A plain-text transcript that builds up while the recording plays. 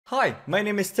Hi, my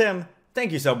name is Tim.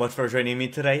 Thank you so much for joining me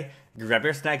today. Grab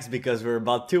your snacks because we're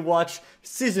about to watch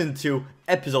Season 2,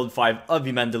 Episode 5 of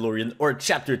The Mandalorian, or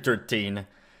Chapter 13.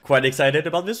 Quite excited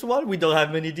about this one. We don't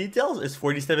have many details. It's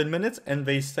 47 minutes, and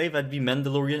they say that the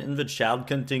Mandalorian and the child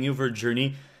continue their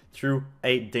journey through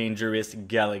a dangerous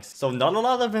galaxy. So not a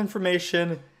lot of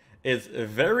information. It's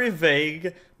very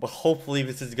vague, but hopefully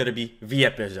this is gonna be the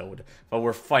episode. But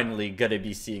we're finally gonna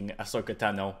be seeing Ahsoka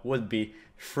Tano. Would be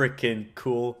freaking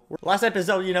cool. Last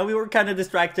episode, you know, we were kind of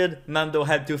distracted. Mando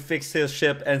had to fix his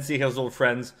ship and see his old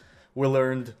friends. We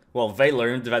learned, well, they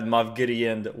learned that Moff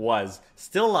Gideon was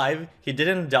still alive. He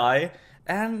didn't die,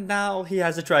 and now he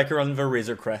has a tracker on the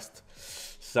Razor Crest.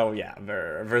 So yeah,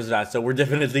 there's that. So we're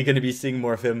definitely going to be seeing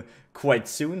more of him quite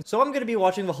soon. So I'm going to be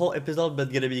watching the whole episode, but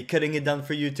going to be cutting it down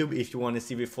for YouTube. If you want to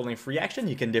see the full-length reaction,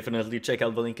 you can definitely check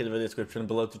out the link in the description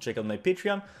below to check out my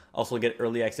Patreon. Also get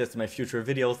early access to my future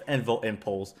videos and vote in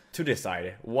polls to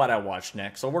decide what I watch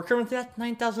next. So we're currently at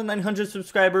 9,900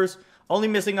 subscribers, only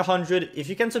missing 100. If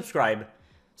you can subscribe,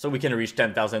 so we can reach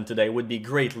 10,000 today, would be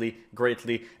greatly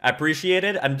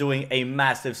appreciated. I'm doing a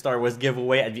massive Star Wars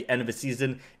giveaway at the end of the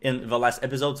season in the last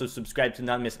episode, so subscribe to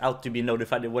not miss out to be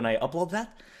notified when I upload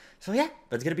that. So yeah,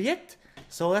 that's gonna be it.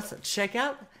 So let's check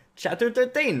out Chapter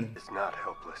 13. It's not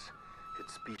helpless.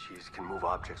 Its species can move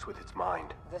objects with its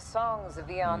mind. The songs of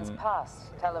eons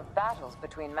past tell of battles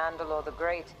between Mandalore the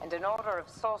Great and an order of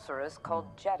sorcerers called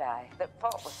JEDI that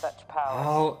fought with such powers.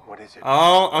 Oh, What is it?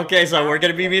 oh, okay, so we're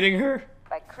gonna be meeting her.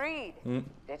 By creed,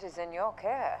 it is in your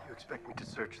care. You expect me to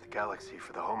search the galaxy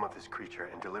for the home of this creature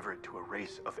and deliver it to a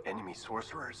race of enemy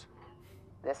sorcerers?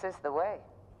 This is the way.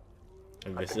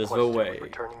 And I've this been is the quested way. with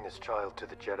returning this child to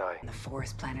the Jedi. The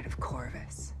forest planet of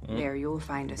Corvus. There you will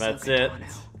find Ahsoka That's it.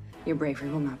 Tano. Your bravery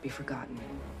will not be forgotten.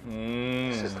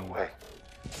 This is the way.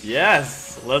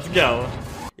 Yes, let's go.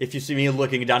 If you see me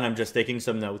looking down, I'm just taking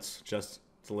some notes, just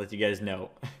to let you guys know.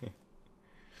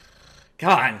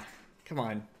 Come on, come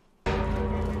on.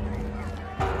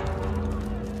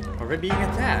 Are we being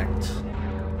attacked?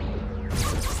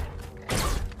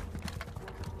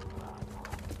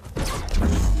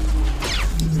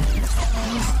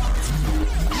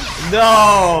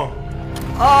 No!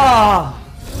 Ah!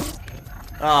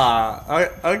 Ah,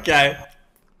 okay.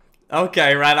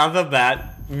 Okay, right off the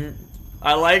bat.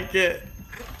 I like it.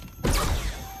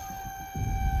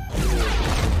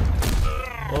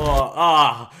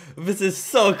 Oh, this is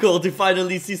so cool to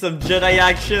finally see some Jedi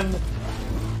action.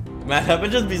 Man, I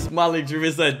would just be smiling through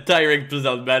this entire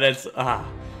episode, man. It's,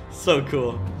 so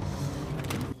cool.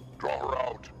 Draw her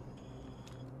out.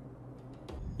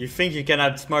 You think you can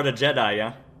outsmart a Jedi,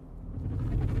 yeah?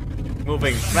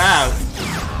 Moving fast.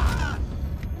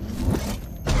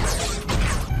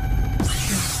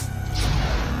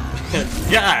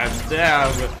 God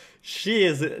damn. She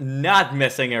is not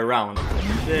messing around.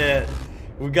 Shit.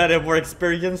 We got a more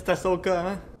experienced Ahsoka,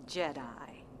 huh? Jedi.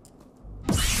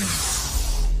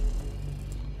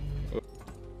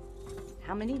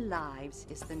 How many lives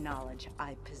is the knowledge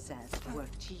I possess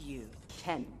worth to you?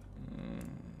 10.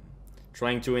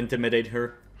 Trying to intimidate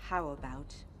her. How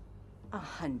about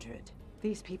 100?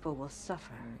 These people will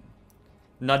suffer.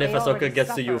 Not if They already Ahsoka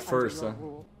gets to you suffer under first. your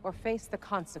rule, or face the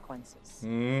consequences.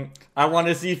 I want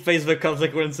to see face the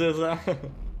consequences.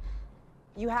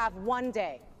 You have one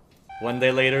day. One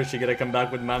day later, she gonna come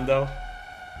back with Mando.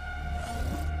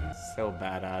 So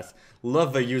badass.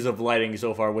 Love the use of lighting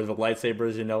so far with the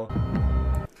lightsabers, you know.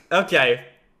 Okay.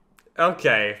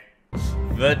 Okay.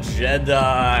 The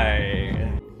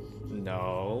Jedi.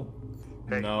 No.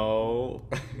 Hey. No.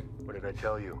 What did I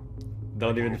tell you?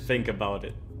 Don't even think about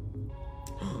it.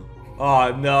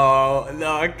 Oh no.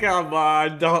 No, come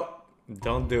on.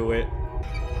 Don't do it.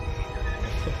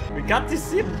 We got to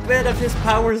see a bit of his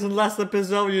powers in last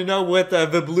episode, you know, with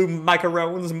the blue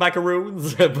macaroons,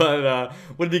 but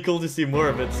would be cool to see more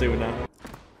of it soon.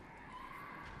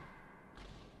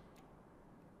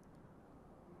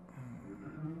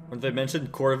 When they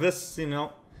mentioned Corvus, you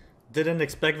know, didn't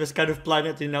expect this kind of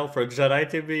planet, you know, for a Jedi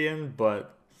to be in,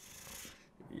 but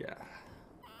yeah.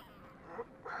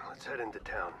 Let's head into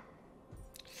town.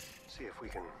 See if we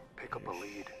can pick up a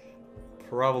lead.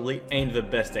 Probably ain't the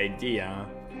best idea, huh?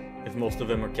 If most of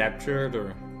them are captured,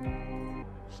 or...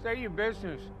 State your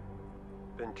business.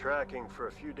 Been tracking for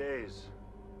a few days.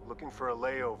 Looking for a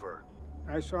layover.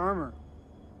 Nice armor.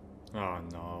 Oh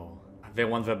no. They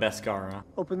want the best car, huh?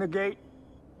 Open the gate.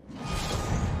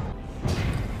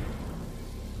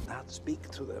 Not speak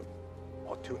to them,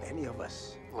 or to any of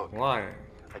us. Look, Why?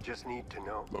 I just need to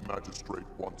know. The magistrate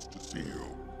wants to see you.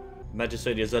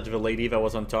 Magistrate, is that the lady that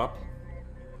was on top?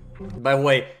 By the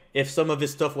way, if some of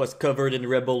his stuff was covered in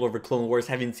Rebel or Clone Wars,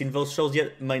 haven't seen those shows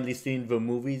yet, mainly seen the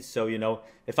movies, so you know,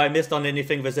 if I missed on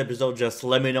anything this episode, just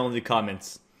let me know in the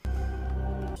comments.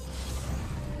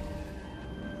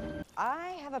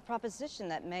 I have a proposition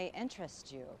that may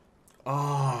interest you.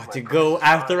 Oh, to go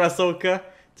after Ahsoka?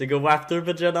 To go after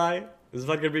the Jedi? Is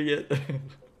that gonna be it?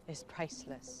 Is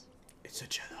priceless. It's a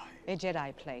Jedi. A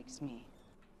Jedi plagues me.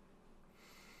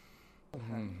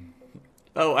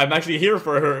 Oh, I'm actually here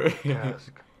for her.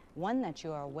 Task. One that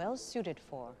you are well suited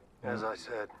for. As I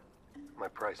said, my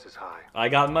price is high. I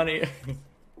got money.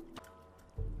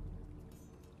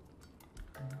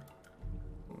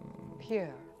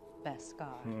 Pure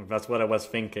Beskar. That's what I was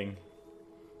thinking.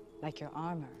 Like your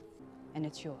armor. And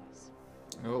it's yours.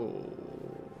 Oh.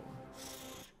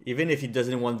 Even if he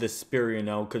doesn't want the spear, you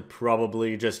know, could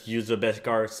probably just use the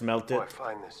Beskar, smelt it. Why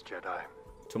find this Jedi?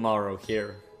 Tomorrow,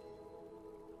 here.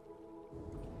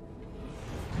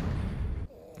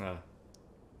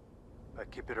 I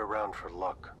keep it around for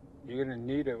luck. You're gonna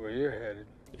need it where you're headed.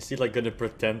 Is he like gonna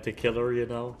pretend to kill her, you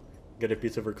know? Get a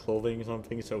piece of her clothing or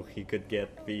something so he could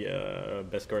get the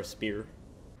Beskar spear?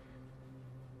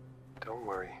 Don't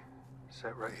worry.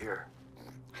 Sit right here.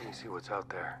 Let me see what's out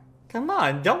there. Come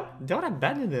on, don't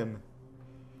abandon him.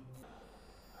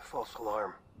 False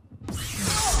alarm.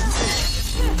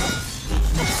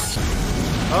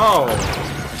 Oh!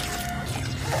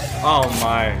 Oh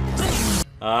my.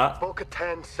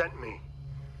 Bo-Katan sent me.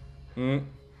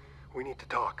 We need to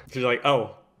talk. She's like,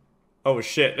 oh. Oh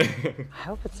shit. I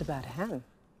hope it's about him.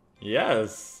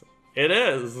 Yes, it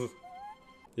is.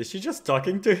 Is she just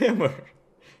talking to him or?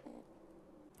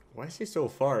 Why is he so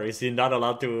far? Is he not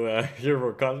allowed to hear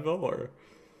her convo or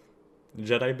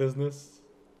Jedi business?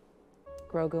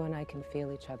 Grogu and I can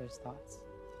feel each other's thoughts.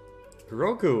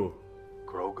 Grogu.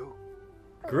 Grogu?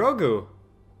 Grogu.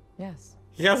 Yes,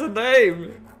 He has a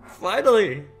name.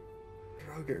 Finally.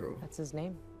 Grogu. that's his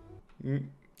name.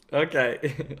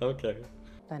 Okay. Okay.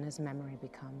 Then his memory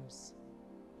becomes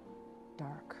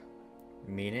dark.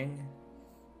 Meaning?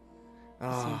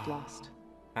 He seemed lost,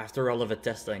 After all of the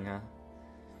testing, huh?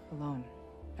 alone.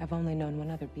 I've only known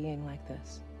one other being like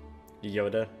this.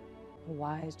 Yoda. A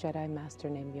wise Jedi master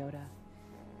named Yoda.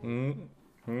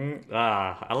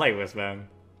 I like this man.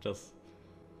 Just.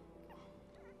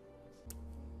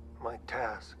 My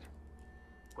task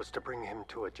was to bring him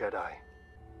to a Jedi.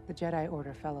 The Jedi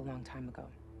Order fell a long time ago.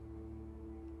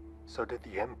 So did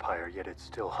the Empire, yet it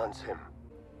still hunts him.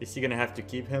 Is he gonna have to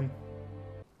keep him?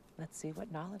 Let's see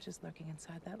what knowledge is lurking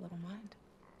inside that little mind.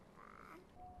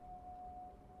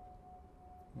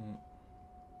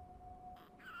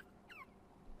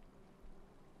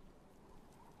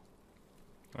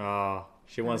 Oh,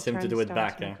 she wants A him to return do it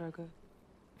starts back, when eh? Grogu.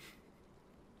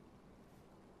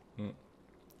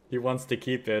 He wants to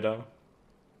keep it, huh?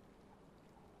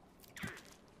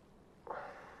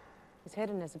 He's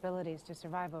hidden his abilities to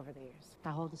survive over the years.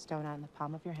 Now hold the stone out in the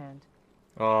palm of your hand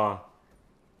Oh,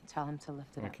 and tell him to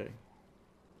lift it up. okay.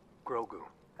 Grogu.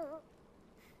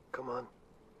 Come on.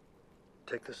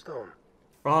 Take the stone.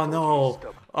 Oh no!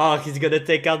 Oh, he's gonna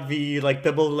take out the, like,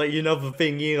 pebble, like, you know, the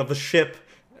thingy of the ship.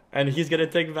 And he's gonna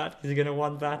take that. He's gonna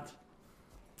want that.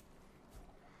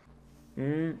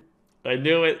 I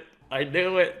knew it. I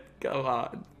knew it. Come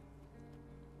on.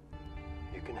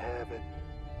 You can have it.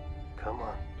 Come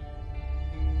on.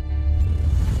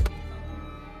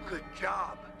 Good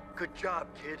job. Good job,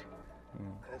 kid.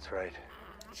 That's right.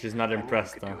 She's not I knew you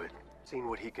impressed, could though. do it. Seen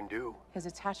what he can do. His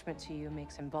attachment to you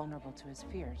makes him vulnerable to his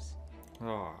fears.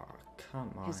 Oh,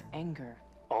 come on. His anger.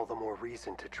 All the more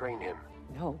reason to train him.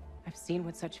 No, I've seen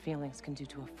what such feelings can do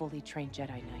to a fully trained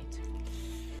Jedi Knight.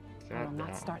 I will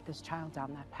not start this child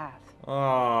down that path.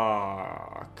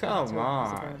 Oh, come Until his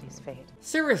on. abilities fade.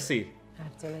 Seriously.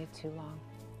 I've delayed too long.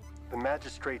 The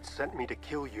magistrates sent me to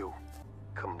kill you.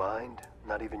 Combined,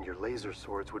 not even your laser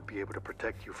swords would be able to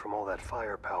protect you from all that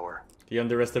firepower. He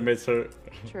underestimates her.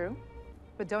 True,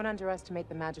 but don't underestimate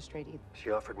the magistrate either. She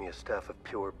offered me a staff of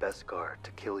pure Beskar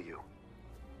to kill you.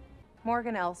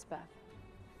 Morgan Elspeth.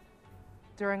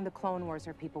 During the Clone Wars,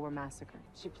 her people were massacred.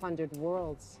 She plundered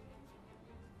worlds,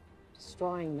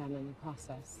 destroying them in the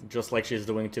process. Just like she's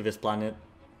doing to this planet.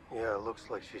 Yeah, it looks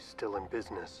like she's still in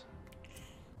business.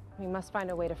 We must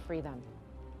find a way to free them.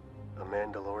 A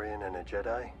Mandalorian and a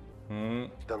Jedi?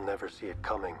 They'll never see it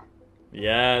coming.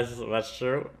 Yes, that's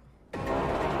true.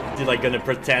 Is he like gonna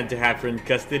pretend to have her in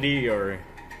custody, or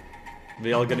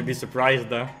they all gonna be surprised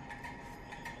though?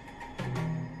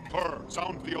 Her,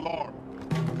 sound the alarm.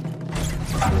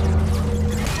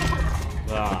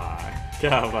 Ah,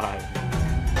 come on.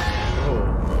 Oh.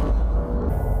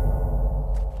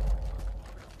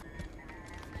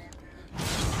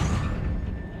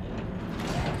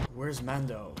 Where's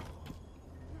Mando?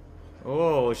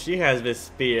 Oh, she has this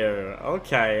spear.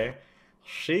 Okay.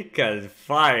 She can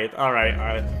fight. Alright,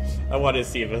 I want to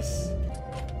see this.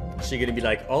 She gonna be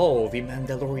like, oh, the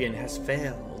Mandalorian has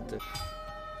failed.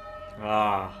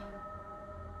 Ah.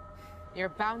 Your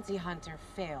bounty hunter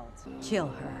failed. Kill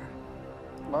her.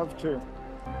 Love to.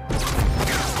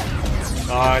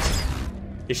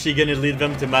 Is she gonna lead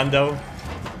them to Mando?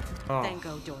 Oh. Then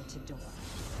go door to door.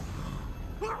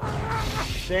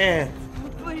 Shit.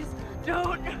 Please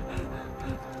don't.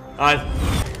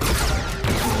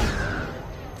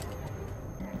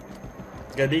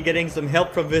 Gonna be getting some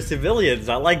help from the civilians.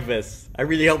 I like this. I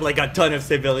really hope like a ton of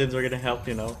civilians are gonna help,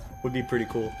 you know. Would be pretty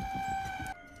cool.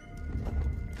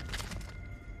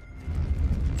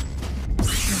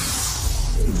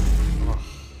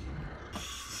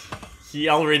 He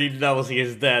already knows he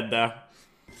is dead now.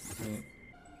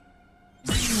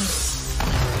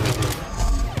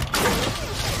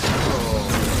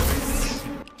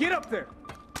 Get up there!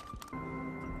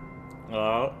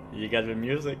 Oh, you got the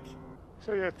music.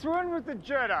 So you're through with the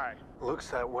Jedi.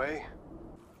 Looks that way.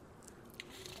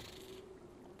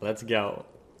 Let's go.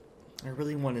 I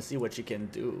really want to see what you can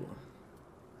do.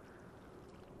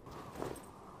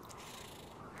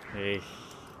 Hey.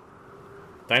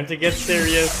 Time to get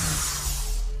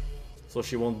serious. So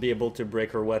she won't be able to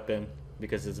break her weapon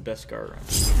because it's Beskar.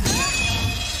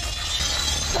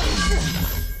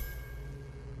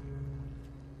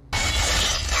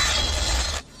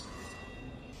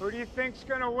 Who do you think's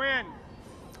gonna win?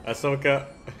 Ahsoka.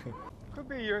 Could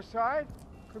be your side,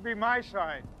 could be my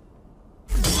side.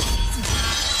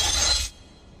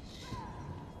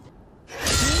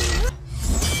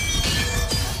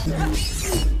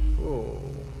 Oh,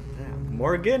 damn.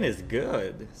 Morgan is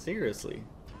good. Seriously.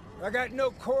 I got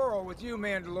no quarrel with you,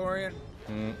 Mandalorian.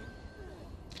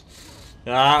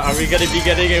 Are we gonna be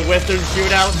getting a Western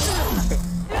shootout?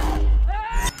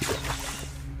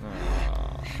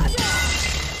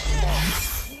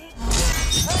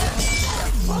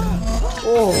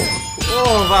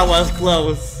 Oh, that was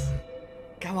close.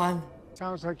 Come on.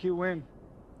 Sounds like you win.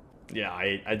 Yeah,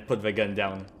 I'd put the gun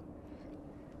down.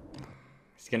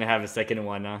 He's gonna have a second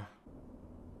one, huh?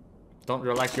 Don't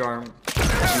relax your arm.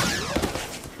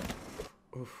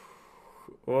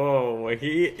 Whoa,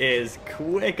 he is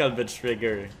quick on the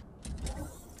trigger.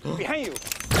 Behind you!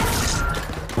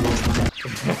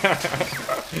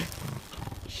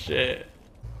 Shit.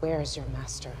 Where is your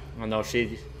master? Oh no,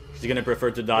 she's gonna prefer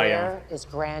to die. Where is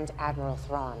Grand Admiral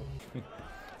Thrawn?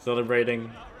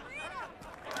 Celebrating.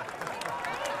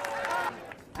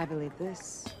 I believe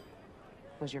this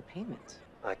was your payment.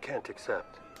 I can't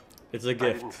accept. It's a I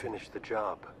gift. didn't finish the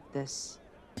job. This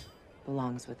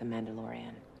belongs with the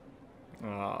Mandalorian.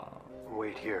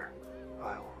 Wait here.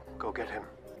 I'll go get him.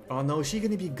 Oh no, she's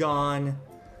gonna be gone.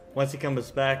 Once he comes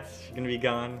back, she's gonna be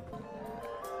gone.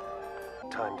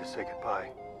 Time to say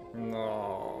goodbye.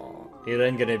 No. It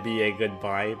ain't gonna be a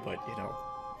goodbye, but you know,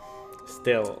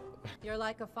 still. You're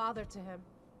like a father to him.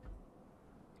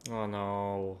 Oh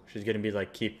no. She's gonna be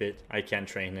like, keep it. I can't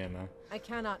train him, huh? I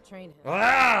cannot train him.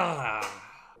 Ah!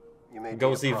 You made Go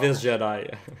me a see promise, this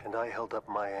Jedi. and I held up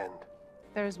my end.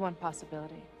 There's one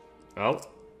possibility. Oh.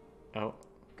 Oh.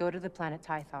 Go to the planet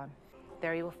Tython.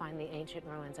 There you will find the ancient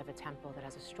ruins of a temple that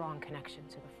has a strong connection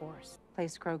to the Force.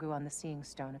 Place Grogu on the Seeing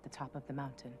Stone at the top of the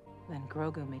mountain. Then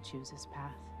Grogu may choose his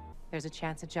path. There's a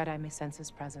chance a Jedi may sense his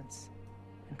presence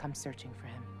and come searching for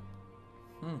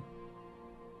him.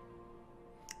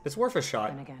 It's worth a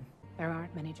shot. And again, there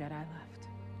aren't many Jedi left.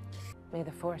 May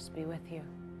the Force be with you.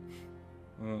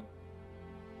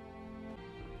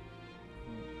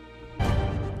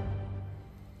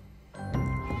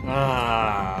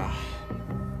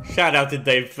 Shout out to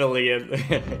Dave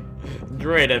Fillion.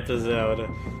 Great episode.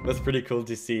 That's pretty cool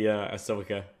to see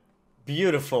Ahsoka.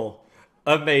 Beautiful.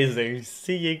 Amazing.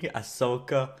 Seeing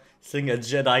Ahsoka, seeing a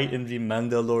Jedi in the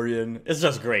Mandalorian. It's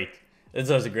just great. It's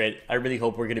just great. I really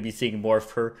hope we're going to be seeing more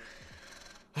of her.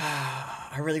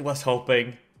 I really was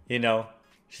hoping, you know,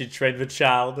 she trained the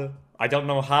child. I don't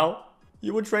know how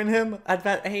you would train him at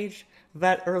that age,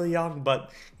 that early on,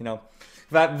 but, you know,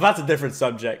 that's a different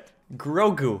subject.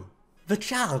 Grogu, the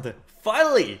child,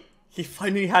 finally! He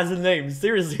finally has a name.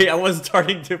 Seriously, I was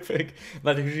starting to think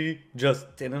that he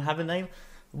just didn't have a name.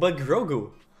 But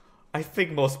Grogu, I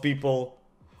think most people,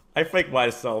 I think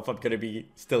myself, I'm gonna be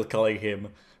still calling him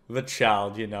the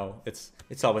child, you know.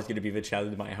 It's always gonna be the child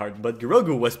in my heart. But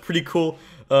Grogu was pretty cool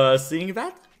seeing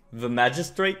that. The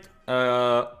magistrate,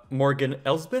 Morgan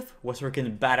Elsbeth, was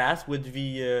freaking badass with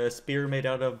the spear made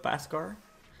out of Beskar.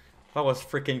 That was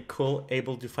freaking cool,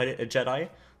 able to fight a Jedi.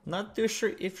 Not too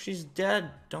sure if she's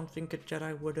dead. Don't think a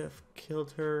Jedi would have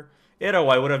killed her. You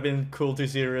know, it would have been cool to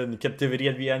see her in captivity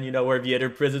at the end, you know, where the other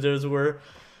prisoners were.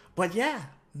 But yeah,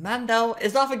 Mando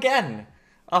is off again.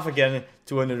 Off again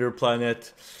to another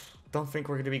planet. Don't think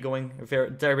we're going to be going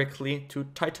directly to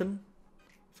Titan,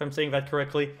 if I'm saying that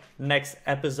correctly. Next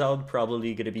episode,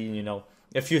 probably going to be, you know,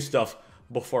 a few stuff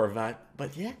before that.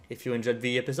 But yeah, if you enjoyed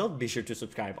the episode, be sure to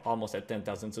subscribe. Almost at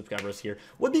 10,000 subscribers here.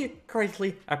 Would be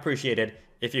greatly appreciated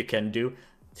if you can do.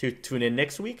 To tune in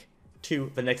next week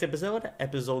to the next episode,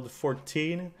 episode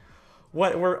 14.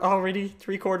 What, we're already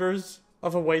 3/4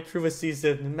 of a way through the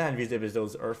season. Man, these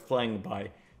episodes are flying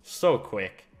by so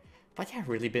quick. But yeah, I've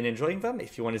really been enjoying them.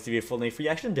 If you want to see a full-length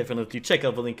reaction, definitely check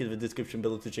out the link in the description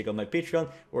below to check out my Patreon,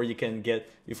 where you can get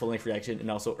your full-length reaction and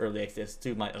also early access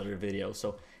to my other videos.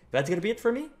 So that's going to be it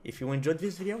for me. If you enjoyed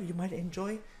this video, you might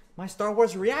enjoy my Star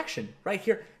Wars reaction right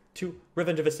here to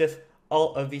Revenge of the Sith.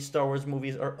 All of these Star Wars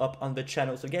movies are up on the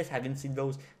channel, so if you guys haven't seen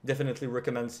those, definitely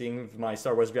recommend seeing my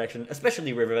Star Wars reaction,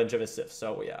 especially Revenge of the Sith.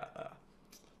 So yeah,